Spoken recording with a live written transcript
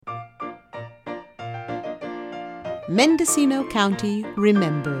Mendocino County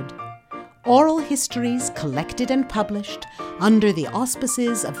Remembered. Oral histories collected and published under the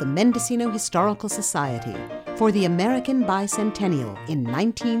auspices of the Mendocino Historical Society for the American Bicentennial in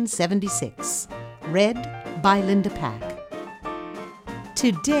 1976. Read by Linda Pack.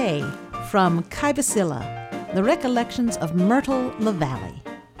 Today, from Kibesillah, the recollections of Myrtle, LeValley.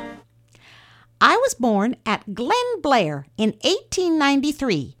 I was born at Glen Blair in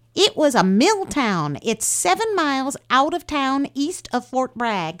 1893. It was a mill town. It's 7 miles out of town east of Fort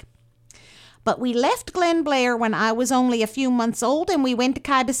Bragg. But we left Glen Blair when I was only a few months old and we went to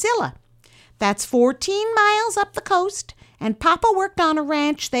Kibesillah. That's 14 miles up the coast, and Papa worked on a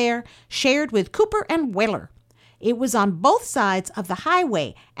ranch there, shared with Cooper and Weller. It was on both sides of the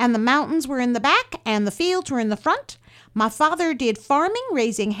highway, and the mountains were in the back and the fields were in the front. My father did farming,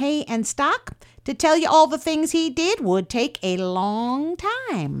 raising hay and stock. To tell you all the things he did would take a long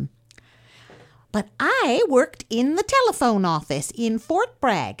time. But I worked in the telephone office in Fort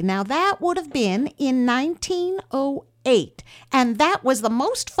Bragg. Now that would have been in 1908, and that was the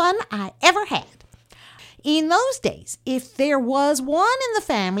most fun I ever had. In those days, if there was one in the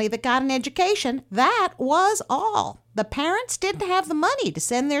family that got an education, that was all. The parents didn't have the money to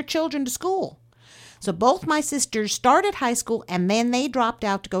send their children to school. So both my sisters started high school and then they dropped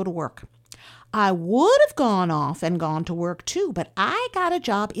out to go to work. I would have gone off and gone to work too, but I got a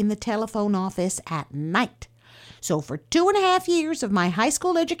job in the telephone office at night. So for 2.5 years of my high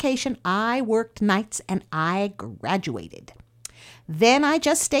school education, I worked nights and I graduated. Then I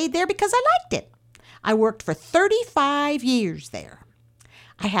just stayed there because I liked it. I worked for 35 years there.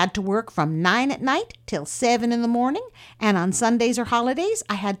 I had to work from 9 at night till 7 in the morning, and on Sundays or holidays,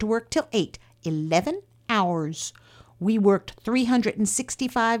 I had to work till 8, 11 hours. We worked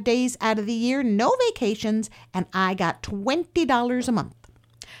 365 days out of the year, no vacations, and I got $20 a month.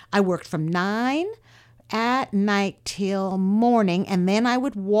 I worked from 9 at night till morning, and then I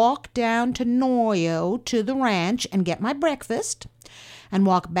would walk down to Noyo to the ranch and get my breakfast, and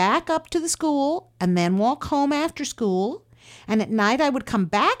walk back up to the school, and then walk home after school. And at night I would come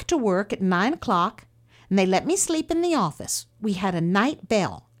back to work at 9 o'clock, and they let me sleep in the office. We had a night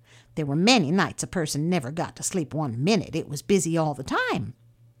bell. There were many nights a person never got to sleep 1 minute. It was busy all the time.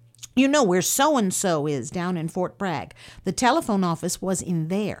 You know where so-and-so is down in Fort Bragg. The telephone office was in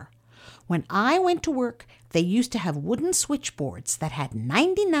there. When I went to work, they used to have wooden switchboards that had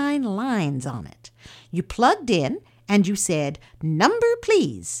 99 lines on it. You plugged in and you said, "Number,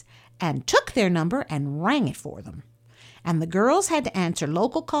 please," and took their number and rang it for them. And the girls had to answer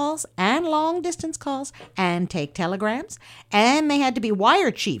local calls and long-distance calls and take telegrams, and they had to be wire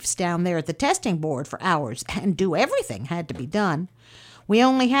chiefs down there at the testing board for hours, and do everything had to be done. We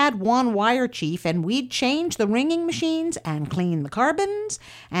only had one wire chief, and we'd change the ringing machines and clean the carbons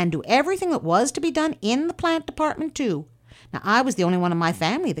and do everything that was to be done in the plant department, too. Now, I was the only one in my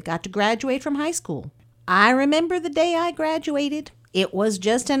family that got to graduate from high school. I remember the day I graduated. It was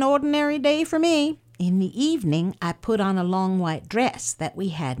just an ordinary day for me. In the evening, I put on a long white dress that we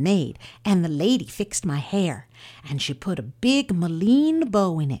had made, and the lady fixed my hair, and she put a big mullein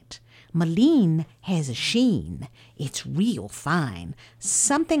bow in it. Mullein has a sheen. It's real fine,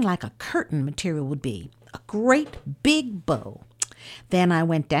 something like a curtain material would be, a great big bow. Then I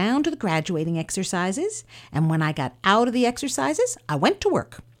went down to the graduating exercises, and when I got out of the exercises, I went to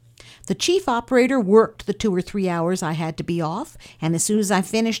work. The chief operator worked the 2 or 3 hours I had to be off, and as soon as I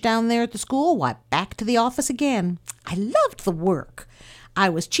finished down there at the school, why, back to the office again. I loved the work. I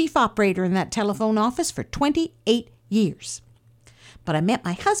was chief operator in that telephone office for 28 years. But I met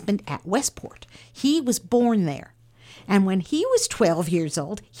my husband at Westport. He was born there. And when he was 12 years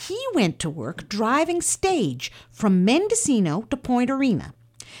old, he went to work driving stage from Mendocino to Point Arena.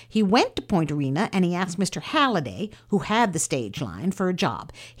 He went to Point Arena and he asked Mr. Halliday, who had the stage line, for a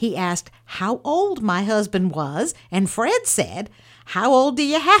job. He asked how old my husband was, and Fred said, "How old do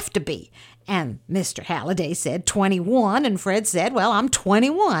you have to be?" And Mr. Halliday said 21, and Fred said, "Well, I'm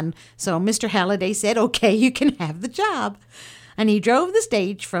 21. So Mr. Halliday said, "Okay, you can have the job." And he drove the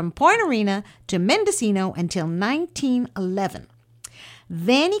stage from Point Arena to Mendocino until 1911.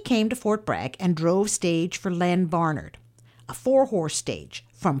 Then he came to Fort Bragg and drove stage for Len Barnard, a 4-horse stage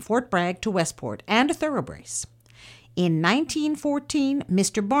from Fort Bragg to Westport, and a thoroughbrace. In 1914,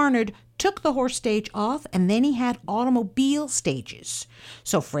 Mr. Barnard took the horse stage off, and then he had automobile stages.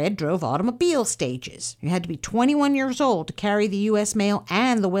 So Fred drove automobile stages. You had to be 21 years old to carry the U.S. Mail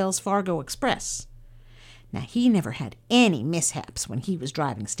and the Wells Fargo Express. Now, he never had any mishaps when he was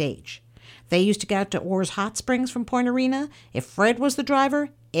driving stage. They used to go out to Orr's Hot Springs from Point Arena. If Fred was the driver,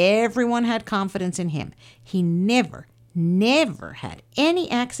 everyone had confidence in him. He never had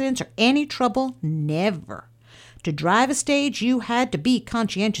any accidents or any trouble, never. To drive a stage, you had to be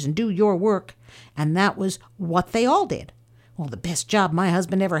conscientious and do your work, and that was what they all did. Well, the best job my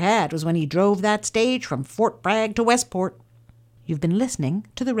husband ever had was when he drove that stage from Fort Bragg to Westport. You've been listening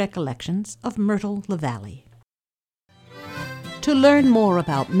to the recollections of Myrtle LeValley. To learn more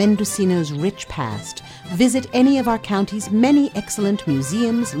about Mendocino's rich past, visit any of our county's many excellent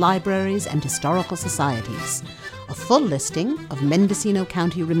museums, libraries, and historical societies. A full listing of Mendocino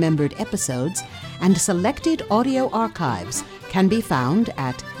County Remembered episodes and selected audio archives can be found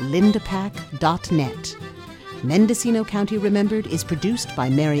at lindapack.net. Mendocino County Remembered is produced by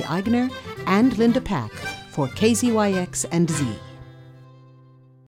Mary Eigner and Linda Pack for KZYX and Z.